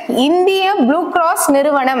பாருங்களேன். இந்திய ப்ளூ கிராஸ்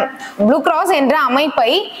நிறுவனம், ப்ளூ கிராஸ் என்ற அமைப்பை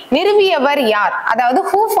நிறுவியவர் யார்? அதாவது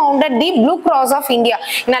who founded the Blue Cross of India?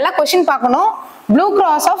 நல்லா क्वेश्चन பார்க்கணும். ப்ளூ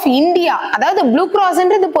கிராஸ் ஆஃப் இந்தியா, அதாவது ப்ளூ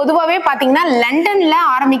கிராஸ்ன்றது பொதுவாகவே பாத்தீங்கன்னா லண்டன்ல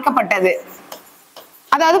ஆரம்பிக்கப்பட்டது.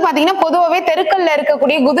 அதாவது பாத்தீங்கன்னா பொதுவாகவே தெருக்கல்ல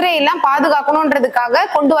இருக்கக்கூடிய குதிரை எல்லாம் பாதுகாக்கணும்ன்றதுக்காக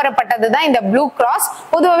கொண்டு வரப்பட்டதுதான் இந்த ப்ளூ கிராஸ்.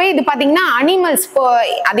 பொதுவாகவே இது பாத்தீங்கன்னா அனிமல்ஸ்,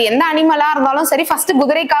 அது எந்த அனிமலா இருந்தாலும் சரி, ஃபர்ஸ்ட்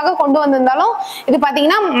குதிரைக்காக கொண்டு வந்திருந்தாலும் இது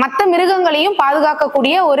பாத்தீங்கன்னா மற்ற மிருகங்களையும்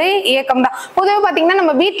பாதுகாக்கக்கூடிய ஒரு இயக்கம் தான். பொதுவாக பாத்தீங்கன்னா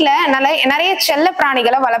நம்ம வீட்டுல நிறைய செல்ல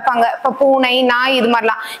பிராணிகளை வளர்ப்பாங்க. இப்ப பூனை, நாய், இது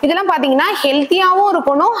மாதிரிலாம். இதெல்லாம் பாத்தீங்கன்னா ஹெல்த்தியாவும்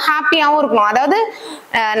இருக்கணும், ஹாப்பியாவும் இருக்கணும். அதாவது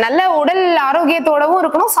நல்ல உடல் ஆரோக்கியத்தோடவும்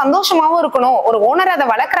இருக்கணும், சந்தோஷமாவும் இருக்கணும். ஒரு ஓனர் அதை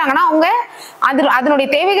வளர்க்குறாங்கன்னா அவங்க அதனுடைய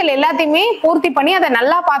தேவைகள் எல்லாத்தையுமே பூர்த்தி பண்ணி அதை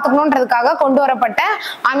நல்லா பாத்துக்கணும்ன்றதுக்காக கொண்டு வரப்பட்ட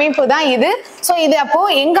அமைப்பு தான் இது. சோ இது அப்போ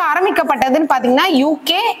எங்க ஆரம்பிக்கப்பட்டதுன்னு பாத்தீங்கன்னா UK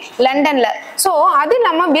லண்டன்ல. சோ அது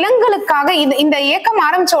நம்ம விலங்குகளுக்காக இந்த இயக்கம்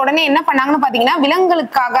ஆரம்பிச்ச உடனே என்ன பண்ணாங்கன்னு பாத்தீங்கன்னா,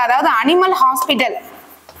 விலங்குகளுக்காக, அதாவது அனிமல் ஹாஸ்பிட்டல்,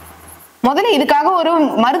 முதல்ல இதுக்காக ஒரு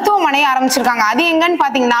மருத்துவமனை ஆரம்பிச்சிருக்காங்க. அது எங்கன்னு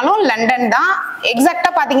பாத்தீங்கன்னாலும் லண்டன் தான்.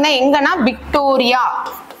 எக்ஸாக்டா பாத்தீங்கன்னா எங்கன்னா விக்டோரியா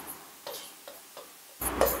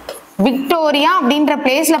அப்படின்ற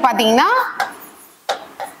பிளேஸ்ல பாத்தீங்கன்னா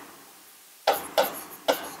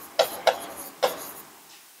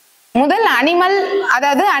முதல்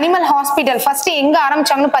அனிமல் ஹாஸ்பிட்டல் ஃபர்ஸ்ட் எங்க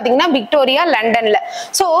ஆரம்பிச்சாங்கன்னு பாத்தீங்கன்னா விக்டோரியா லண்டன்ல.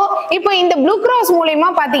 சோ இப்போ இந்த ப்ளூ கிராஸ் மூலமா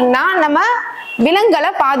பாத்தீங்கன்னா நம்ம விலங்குகளை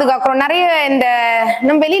பாதுகாக்கிறோம். நிறைய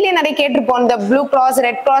நம்ம வெளியிலேயே நிறைய கேட்டிருப்போம், இந்த blue cross,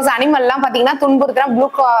 red cross animal எல்லாம் பாத்தீங்கன்னா துன்புறுத்தினா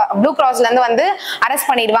ப்ளூ கிராஸ்ல இருந்து வந்து அரெஸ்ட்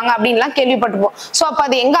பண்ணிடுவாங்க அப்படின்லாம் கேள்விப்பட்டிருப்போம். சோ அப்ப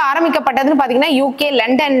அது எங்க ஆரம்பிக்கப்பட்டதுன்னு பாத்தீங்கன்னா UK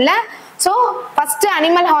லண்டன்ல. சோ ஃபர்ஸ்ட்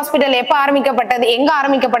அனிமல் ஹாஸ்பிட்டல் எப்ப ஆரம்பிக்கப்பட்டது, எங்க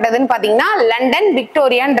ஆரம்பிக்கப்பட்டதுன்னு பாத்தீங்கன்னா லண்டன்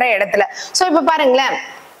விக்டோரியான்ற இடத்துல. சோ இப்ப பாருங்களேன்,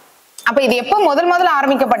 அப்ப இது எப்ப முதல்ல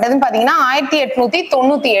ஆரம்பிக்கப்பட்டதுன்னு பாத்தீங்கன்னா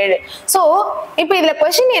 1897. சோ இப்ப இதுல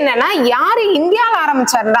क्वेश्चन என்னன்னா, யாரு இந்தியால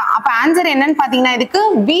ஆரம்பிச்சாருடா? அப்ப ஆன்சர் என்னன்னு பாத்தீங்கன்னா இதுக்கு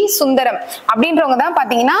V சுந்தரம் அப்படின்றவங்க தான்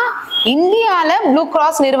பாத்தீங்கன்னா இந்தியால ப்ளூ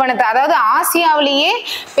கிராஸ் நிறுவனத்தை, அதாவது ஆசியாவிலேயே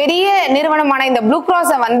பெரிய நிறுவனமான இந்த ப்ளூ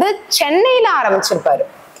கிராஸ வந்து சென்னையில ஆரம்பிச்சிருப்பாரு.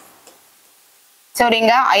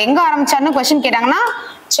 சரிங்க, எங்க ஆரம்பிச்சாருன்னு क्वेश्चन கேட்டாங்கன்னா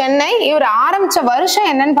சென்னை. இவர் ஆரம்பிச்ச வருஷம்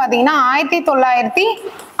என்னன்னு பாத்தீங்கன்னா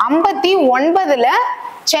 1959ல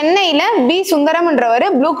சென்னையில V சுந்தரம்ன்றவர்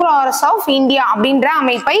blue cross of India அப்படின்ற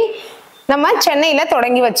அமைப்பை நம்ம சென்னையில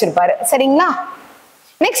தொடங்கி வச்சிருப்பாரு. சரிங்களா?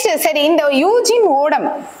 நெக்ஸ்ட் சரி, இந்த யூஜின் ஓடம்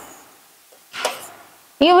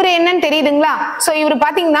இவரு என்னன்னு தெரியுதுங்களா? சோ இவரு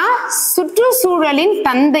பாத்தீங்கன்னா சுற்றுச்சூழலின்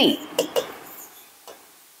தந்தை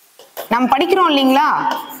நம்ம படிக்கிறோம் இல்லீங்களா,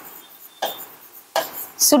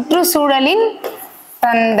 சுற்றுச்சூழலின்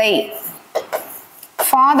தந்தை,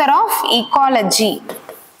 father of ecology.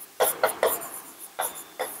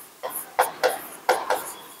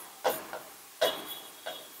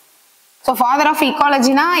 So father of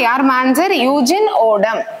ecology na yaar answer? Eugene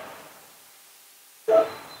Odum.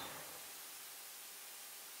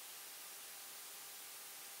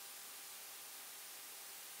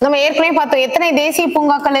 நம்ம ஏற்கனவே பார்த்தோம் எத்தனை தேசிய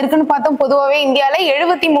பூங்காக்கள் இருக்குன்னு பார்த்தோம். பொதுவாகவே இந்தியால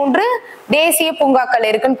 73 தேசிய பூங்காக்கள்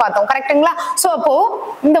இருக்குன்னு பார்த்தோம். கரெக்ட்டுங்களா? சோ அப்போ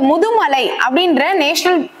இந்த முதுமலை அப்படின்ற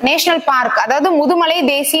நேஷனல் பார்க், அதாவது முதுமலை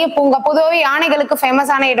தேசிய பூங்கா, பொதுவாகவே யானைகளுக்கு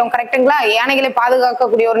ஃபேமஸான இடம். கரெக்ட்டுங்களா? யானைகளை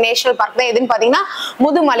பாதுகாக்கக்கூடிய ஒரு நேஷனல் பார்க் தான் எதுன்னு பாத்தீங்கன்னா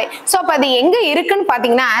முதுமலை. சோ அப்ப அது எங்க இருக்குன்னு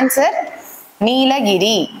பாத்தீங்கன்னா ஆன்சர்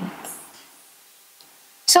நீலகிரி.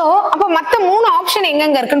 சோ அப்ப மத்த 3 ஆப்ஷன்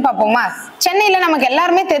எங்கெங்க இருக்குன்னு பாப்போமா. சென்னையில நமக்கு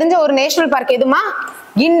எல்லாருமே தெரிஞ்ச ஒரு நேஷனல் பார்க் எதுமா?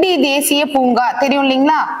 கிண்டி தேசிய பூங்கா, தெரியும்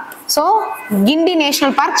இல்லீங்களா? சோ கிண்டி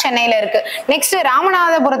நேஷனல் பார்க் சென்னையில இருக்கு. நெக்ஸ்ட்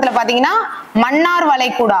ராமநாதபுரத்துல பாத்தீங்கன்னா மன்னார்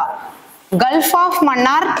வளைகுடா, gulf of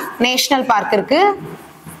Mannar national park இருக்கு.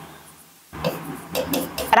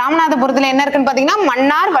 ராமநாதபுரத்துல என்ன இருக்குன்னு பாத்தீங்கன்னா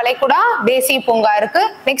மன்னார் வளைகுடா தேசிய பூங்கா இருக்கு.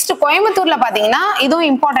 நெக்ஸ்ட் கோயம்புத்தூர்ல பாத்தீங்கன்னா இதுவும்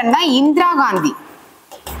இம்பார்ட்டன்ட் தான்,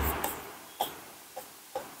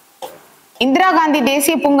 இந்திரா காந்தி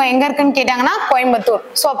தேசிய பூங்கா எங்க இருக்குன்னு கேட்டாங்கன்னா கோயம்புத்தூர்.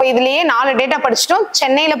 சோ அப்ப இதுலயே 4 டேட்டா படிச்சிட்டோம்.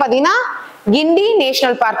 சென்னையில பாத்தீங்கன்னா கிண்டி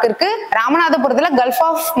நேஷனல் பார்க் இருக்கு, ராமநாதபுரத்துல கல்ஃப்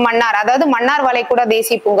ஆஃப் மன்னார் அதாவது மன்னார் வளைகுடா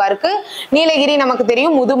தேசிய பூங்கா இருக்கு, நீலகிரி நமக்கு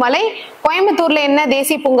தெரியும் முதுமலை, கோயம்புத்தூர்ல என்ன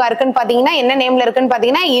தேசிய பூங்கா இருக்குன்னு பாத்தீங்கன்னா என்ன நேம்ல இருக்குன்னு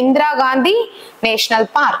பாத்தீங்கன்னா இந்திரா காந்தி நேஷனல்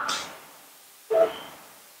பார்க்.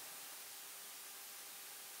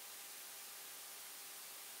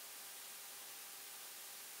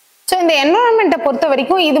 இந்த என்விரான்மெண்ட்டை பொறுத்த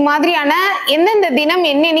வரைக்கும் இது மாதிரியான எந்தெந்த தினம்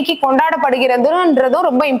என்னன்னைக்கு கொண்டாடப்படுகிறதுன்றதும்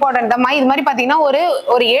ரொம்ப இம்பார்ட்டன்ட் தான். இது மாதிரி பாத்தீங்கன்னா ஒரு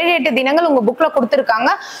 7-8 தினங்கள் உங்க புக்ல கொடுத்துருக்காங்க.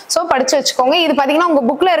 சோ படிச்சு வச்சுக்கோங்க. இது பாத்தீங்கன்னா உங்க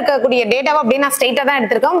புக்ல இருக்கக்கூடிய டேட்டாவை அப்படியே நான் ஸ்ட்ரெயிட்டா தான்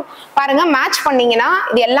எடுத்திருக்கேன். பாருங்க, மேட்ச் பண்ணீங்கன்னா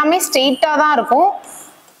இது எல்லாமே ஸ்ட்ரெயிட்டா தான் இருக்கும்.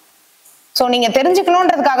 சோ நீங்க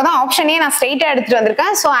தெரிஞ்சுக்கணும்ன்றதுக்காக தான் ஆப்ஷனே நான் ஸ்ட்ரெயிட்டா எடுத்துட்டு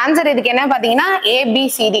வந்திருக்கேன். சோ ஆன்சர் இதுக்கு என்ன பாத்தீங்கன்னா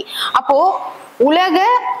ABCD. அப்போ உலக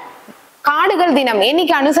காடுகள் தினம்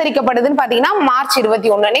என்னைக்கு அனுசரிக்கப்படுதுன்னு பாத்தீங்கன்னா மார்ச்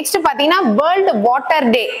 21. நெக்ஸ்ட் பாத்தீங்கன்னா வேர்ல்டு வாட்டர்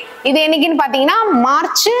டே, இது என்னைக்குன்னு பாத்தீங்கன்னா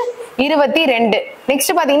மார்ச் 22.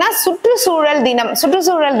 நெக்ஸ்ட் பாத்தீங்கன்னா சுற்றுச்சூழல்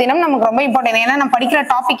தினம் நமக்கு ரொம்ப இம்பார்ட்டன்ட். ஏன்னா நம்ம படிக்கிற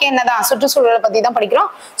டாபிக்கே என்னதான் சுற்றுச்சூழலை பத்தி தான்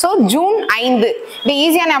படிக்கிறோம். சோ ஜூன் 5, இது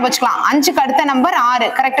ஈஸியா ஞாபகம் வச்சுக்கலாம். 5க்கு அடுத்த நம்பர்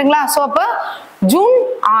 6. கரெக்ட்டுங்களா? சோ அப்ப ஜூன்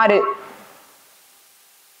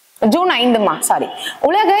 5மா சாரி.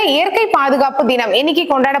 உலக இயற்கை பாதுகாப்பு தினம் என்னைக்கு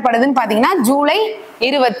கொண்டாடப்படுதுன்னு பாத்தீங்கன்னா ஜூலை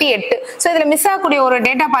 28. சோ இதுல மிஸ் ஆகக்கூடிய ஒரு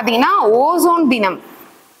டேட்டா பாத்தீங்கன்னா ஓசோன் தினம்.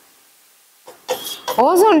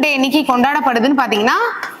 ஓசோன் டே என்னைக்கு கொண்டாடப்படுதுன்னு பாத்தீங்கன்னா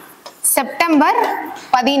செப்டம்பர்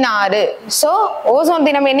 16. சோ ஓசோன்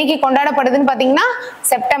தினம் என்னைக்கு கொண்டாடப்படுதுன்னு பாத்தீங்கன்னா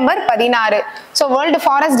செப்டம்பர் 16. சோ வேர்ல்டு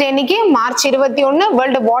ஃபாரஸ்ட் டே என்னைக்கு மார்ச் 21,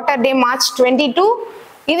 வேர்ல்டு வாட்டர் டே மார்ச் 22.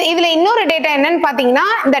 இதுல இன்னொரு டேட்டா என்னன்னு பாத்தீங்கன்னா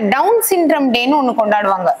இந்த டவுன் சிண்ட்ரம் டேன்னு ஒண்ணு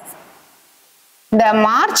கொண்டாடுவாங்க. இந்த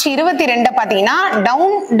மார்ச் 22 பாத்தீங்கன்னா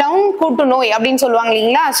டவுன் கூட்டு நோய் அப்படின்னு சொல்லுவாங்க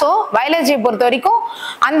இல்லைங்களா? சோ பயாலஜியை பொறுத்த வரைக்கும்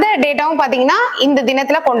அந்த டேட்டாவும் பாத்தீங்கன்னா இந்த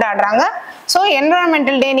தினத்துல கொண்டாடுறாங்க. சோ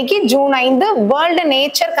என்விரான்மெண்டல் டே இன்னைக்கு ஜூன் 5, வேர்ல்டு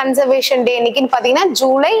நேச்சர் கன்சர்வேஷன் டே இன்னைக்குன்னு பாத்தீங்கன்னா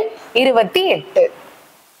ஜூலை 28.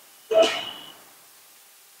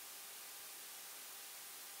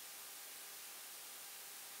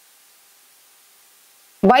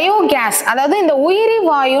 பயோகேஸ், அதாவது இந்த உயிரி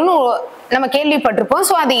வாயுன்னு நம்ம கேள்விப்பட்டிருப்போம்.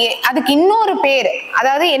 சோ அதுக்கு இன்னொரு பேர்,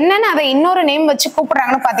 அதாவது என்னன்னு அதை இன்னொரு நேம் வச்சு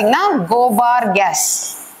கூப்பிடுறாங்கன்னு பாத்தீங்கன்னா கோபார் கேஸ்.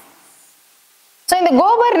 சோ இந்த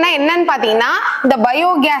கோபர்னா என்னன்னு பாத்தீங்கன்னா இந்த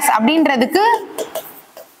பயோகேஸ் அப்படின்றதுக்கு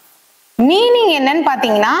மீனிங் என்னன்னு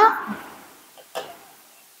பாத்தீங்கன்னா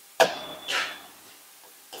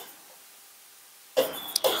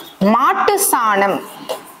மாட்டு சாணம்.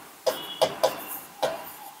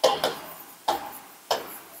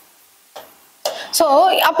 சோ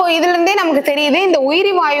அப்போ இதுல இருந்தே நமக்கு தெரியுது இந்த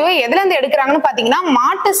உயிரி வாயுவை எதுல இருந்து எடுக்கிறாங்கன்னு பாத்தீங்கன்னா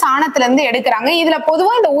மாட்டு சாணத்துல இருந்து எடுக்கிறாங்க. இதுல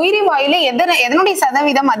பொதுவா இந்த உயிரி வாயுல எதனுடைய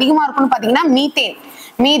சதவீதம் அதிகமா இருக்கும்னு பாத்தீங்கன்னா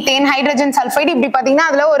மீத்தேன், ஹைட்ரஜன் சல்பைடு, இப்படி பாத்தீங்கன்னா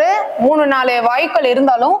அதுல ஒரு 3-4 வாயுக்கள்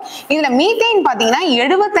இருந்தாலும் இதுல மீத்தேன் பாத்தீங்கன்னா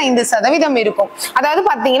 75% இருக்கும். அதாவது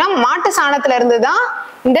பாத்தீங்கன்னா மாட்டு சாணத்துல இருந்துதான்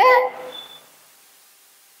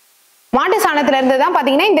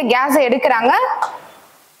பாத்தீங்கன்னா இந்த கேஸை எடுக்கிறாங்க.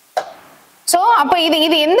 சோ அப்ப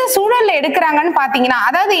இது எந்த சூழல்ல எடுக்கிறாங்கன்னு பாத்தீங்கன்னா,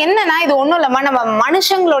 அதாவது என்னன்னா இது ஒண்ணும் இல்லமா, நம்ம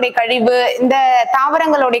மனுஷங்களுடைய கழிவு, இந்த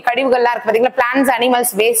தாவரங்களுடைய கழிவுகள்லாம் இருக்கு பாத்தீங்களா, பிளான்ஸ்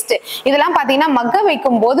அனிமல்ஸ் வேஸ்ட், இதெல்லாம் பாத்தீங்கன்னா மக்க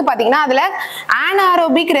வைக்கும் போது பாத்தீங்கன்னா அதுல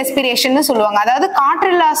ஆனாரோபிக் ரெஸ்பிரேஷன் சொல்லுவாங்க. அதாவது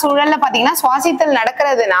காற்றில்லா சூழல்ல பாத்தீங்கன்னா சுவாசித்தல்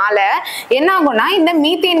நடக்கிறதுனால என்ன ஆகும்னா இந்த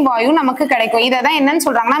மீத்தேன் வாயு நமக்கு கிடைக்கும். இததான் என்னன்னு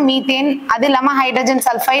சொல்றாங்கன்னா மீத்தேன், அது இல்லாம ஹைட்ரஜன்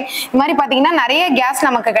சல்பைட், இந்த மாதிரி பாத்தீங்கன்னா நிறைய கேஸ்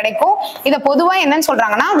நமக்கு கிடைக்கும். இத பொதுவா என்னன்னு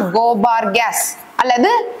சொல்றாங்கன்னா கோபார் கேஸ்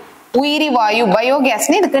அல்லது உயிரி வாயு,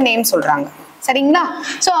 பயோகேஸ்னு இதுக்கு நேம் சொல்றாங்க. சரிங்களா?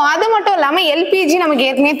 சோ அது மட்டும் இல்லாம எல்பிஜி நமக்கு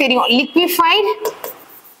ஏற்கனவே தெரியும், லிக்விஃபைடு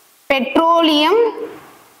பெட்ரோலியம்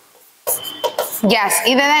கேஸ்.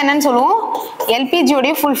 இததான் என்னன்னு சொல்லுவோம், எல்பிஜி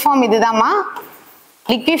உடைய full form இதுதான்மா,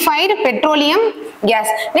 liquefied petroleum gas.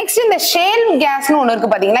 Next இந்த ஷேல் கேஸ்னு ஒன்று இருக்கு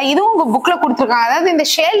பாத்தீங்களா, இதுவும் உங்க புக்ல கொடுத்துருக்காங்க. அதாவது இந்த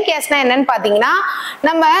ஷேல் கேஸ்னா என்னன்னு பாத்தீங்கன்னா,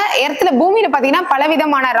 நம்ம இடத்துல பூமியில பாத்தீங்கன்னா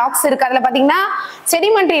பலவிதமான ராக்ஸ் இருக்கு. அதுல பாத்தீங்கன்னா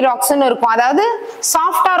செடிமெண்டரி ராக்ஸ்னு இருக்கும், அதாவது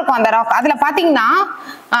சாஃப்டா இருக்கும் அந்த ராக். அதுல பாத்தீங்கன்னா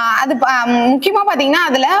அது முக்கியமா பாத்தீங்கன்னா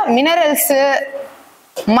அதுல மினரல்ஸ்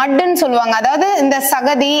மட்ன்னு சொல்லுவாங்க, அதாவது இந்த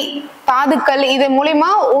சகதி தாதுக்கள் இது மூலமா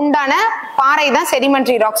உண்டான பாறை தான்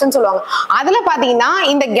செடிமெண்டரி ராக்ஸ்னு சொல்லுவாங்க. அதுல பாத்தீங்கன்னா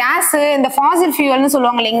இந்த கேஸ், இந்த ஃபாசில் ஃபியூவல்னு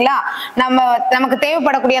சொல்லுவாங்க இல்லைங்களா, நமக்கு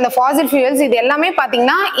தேவைப்படக்கூடிய அந்த ஃபாசில் ஃபியூவல்ஸ் இது எல்லாமே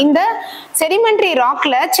பாத்தீங்கன்னா இந்த செடிமெண்டரி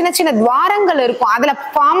ராக்ல சின்ன சின்ன துவாரங்கள் இருக்கும். அதுல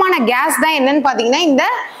ஃபார்ம் ஆன கேஸ் தான் என்னன்னு பாத்தீங்கன்னா இந்த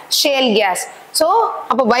ஷேல் கேஸ். சோ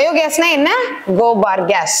அப்ப பயோகேஸ்னா என்ன, கோபார்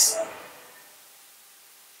கேஸ்.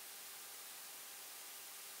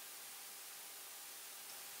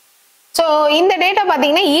 சோ இந்த டேட்டா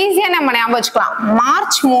பாத்தீங்கன்னா ஈஸியா நம்ம ஞாபகம் வச்சுக்கலாம்.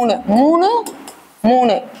 மார்ச்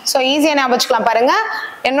 3 சோ ஈஸியா ஞாபகம் வச்சுக்கலாம். பாருங்க,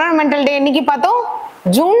 என்விரான்மெண்டல் டே இன்னைக்கு பார்த்தோம்,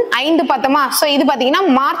 ஜூன் 5 பார்த்தோமா. சோ இது பாத்தீங்கன்னா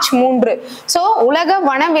மார்ச் 3. சோ உலக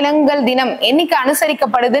வனவிலங்குகள் தினம் என்னைக்கு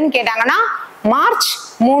அனுசரிக்கப்படுதுன்னு கேட்டாங்கன்னா மார்ச்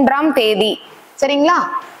 3ஆம் தேதி. சரிங்களா?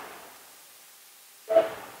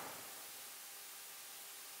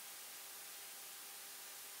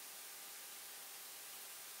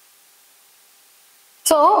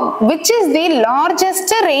 So, which is the largest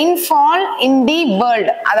rainfall in the world?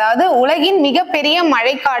 அதாவது உலகின் மிகப்பெரிய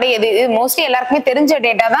மழைக்காடு எது? இது மோஸ்ட்லி எல்லாருக்குமே தெரிஞ்ச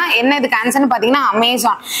டேட்டா தான். என்ன இதுக்கு ஆன்சர்னு பாத்தீங்கன்னா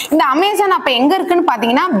அமேசான். இந்த அமேசான் அப்ப எங்க இருக்குன்னு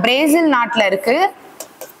பாத்தீங்கன்னா பிரேசில் நாட்டுல இருக்கு.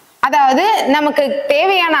 அதாவது நமக்கு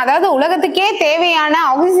தேவையான, அதாவது உலகத்துக்கே தேவையான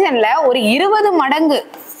ஆக்சிஜன்ல ஒரு 20 மடங்கு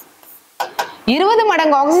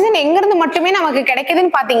ஆக்சிஜன் எங்க இருந்து மட்டுமே நமக்கு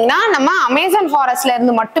கிடைக்குதுன்னு பாத்தீங்கன்னா நம்ம அமேசான் ஃபாரஸ்ட்ல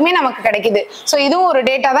இருந்து மட்டுமே நமக்கு கிடைக்குது. சோ இதுவும் ஒரு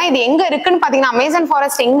டேட்டா தான். இது எங்க இருக்குன்னு பாத்தீங்கன்னா அமேசான்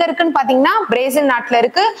ஃபாரஸ்ட் எங்க இருக்குன்னு பாத்தீங்கன்னா பிரேசில் நாட்டுல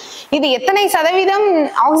இருக்கு. இது எத்தனை சதவீதம்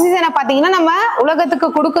ஆக்சிஜனை பாத்தீங்கன்னா நம்ம உலகத்துக்கு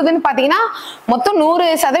கொடுக்குதுன்னு பாத்தீங்கன்னா மொத்தம்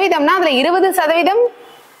 100%னா அதுல 20%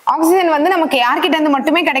 ஆக்சிஜன் வந்து நமக்கு யார்கிட்ட இருந்து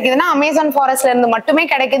மட்டுமே கிடைக்குதுன்னா அமேசான் ஃபாரஸ்ட்ல இருந்து மட்டுமே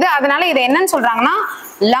கிடைக்குது. அதனால இது என்னன்னு சொல்றாங்கன்னா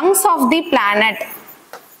லங்ஸ் ஆஃப் தி பிளானட்,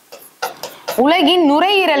 உலகின்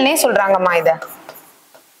நுரையீரல்னே சொல்றாங்கம்மா இத.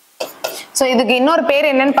 சோ இதுக்கு இன்னொரு பேர்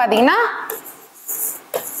என்னன்னு பாத்தீங்கன்னா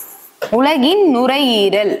உலகின்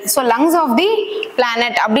நுரையீரல். So lungs of the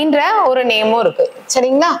planet அப்படின்ற ஒரு நேமும் இருக்கு.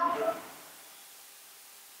 சரிங்களா?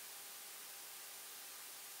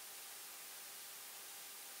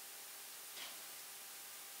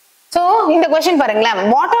 சோ இந்த क्वेश्चन பாருங்களேன்,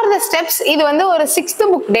 வாட் ஆர் தி ஸ்டெப்ஸ், இது வந்து ஒரு 6th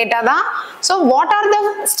புக் டேட்டா தான். So what are the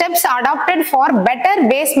steps adapted for better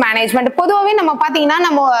waste management. பொதுவாகவே நம்ம பாத்தீங்கன்னா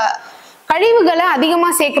நம்ம கழிவுகளை அதிகமா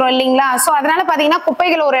சேர்க்கிறோம் இல்லைங்களா. சோ அதனால பாத்தீங்கன்னா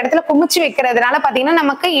குப்பைகளை ஒரு இடத்துல குமிச்சு வைக்கிறதுனால பாத்தீங்கன்னா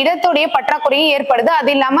நமக்கு இடத்துடைய பற்றாக்குறையும் ஏற்படுது.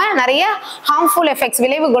 அது இல்லாம நிறைய ஹார்ம்ஃபுல் எஃபெக்ட்ஸ்,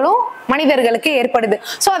 விளைவுகளும் மனிதர்களுக்கு ஏற்படுது.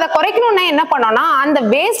 சோ அதை குறைக்கணும்னா என்ன பண்ணோம்னா அந்த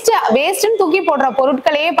வேஸ்ட்னு தூக்கி போடுற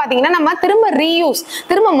பொருட்களையே பாத்தீங்கன்னா நம்ம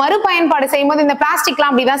திரும்ப மறுபயன்பாடு செய்யும் போது, இந்த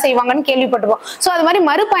பிளாஸ்டிக்லாம் அப்படிதான் செய்வாங்கன்னு கேள்விப்பட்டிருப்போம். சோ அது மாதிரி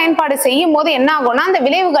மறுபயன்பாடு செய்யும் போது என்ன ஆகும்னா அந்த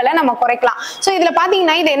விளைவுகளை நம்ம குறைக்கலாம். சோ இதுல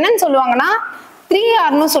பாத்தீங்கன்னா இது என்னன்னு சொல்லுவாங்கன்னா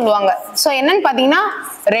 3Rன்னு சொல்லுவாங்க. சோ என்னன்னு பாத்தீங்கன்னா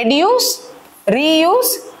ரெடியூஸ்,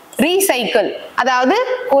 ரீயூஸ், ரீசைக்கிள். அதாவது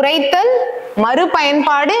குறைத்தல்,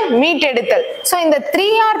 மறுபயன்பாடு, மீட்டெடுத்தல். சோ இந்த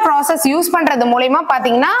 3R ப்ராசஸ் யூஸ் பண்றது மூலமா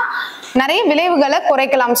பாத்தீங்கன்னா நிறைய விளைவுகளை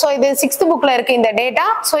குறைக்கலாம். சோ இது 6th புக்ல இருக்கு இந்த டேட்டா.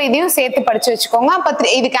 சோ இதையும் சேர்த்து படிச்சு வச்சுக்கோங்க. அப்ப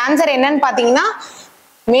இதுக்கு ஆன்சர் என்னன்னு பாத்தீங்கன்னா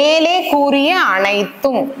மேலே கூறிய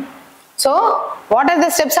அனைத்தும். So what are the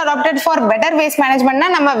steps adopted for better waste management?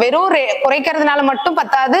 நம்ம வெறும் குறைக்கிறதுனால மட்டும்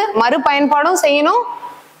பத்தாது, மறுபயன்பாடும் செய்யணும்,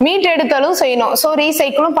 மீட்டெடுத்தலும் செய்யணும், சோ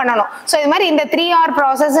ரீசைக்கிளும் பண்ணணும். சோ இது மாதிரி இந்த 3R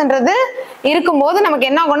ப்ராசஸ்ன்றது இருக்கும்போது நமக்கு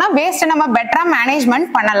என்ன ஆகும்னா வேஸ்ட் நம்ம பெட்டரா மேனேஜ்மெண்ட்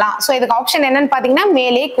பண்ணலாம். சோ இதுக்கு ஆப்ஷன் என்னன்னு பாத்தீங்கன்னா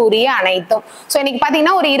மேலே கூறிய அனைத்தும். சோ இன்னைக்கு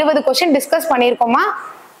பாத்தீங்கன்னா ஒரு 20 क्वेश्चन டிஸ்கஸ் பண்ணிருக்கோமா.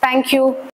 தேங்க்யூ.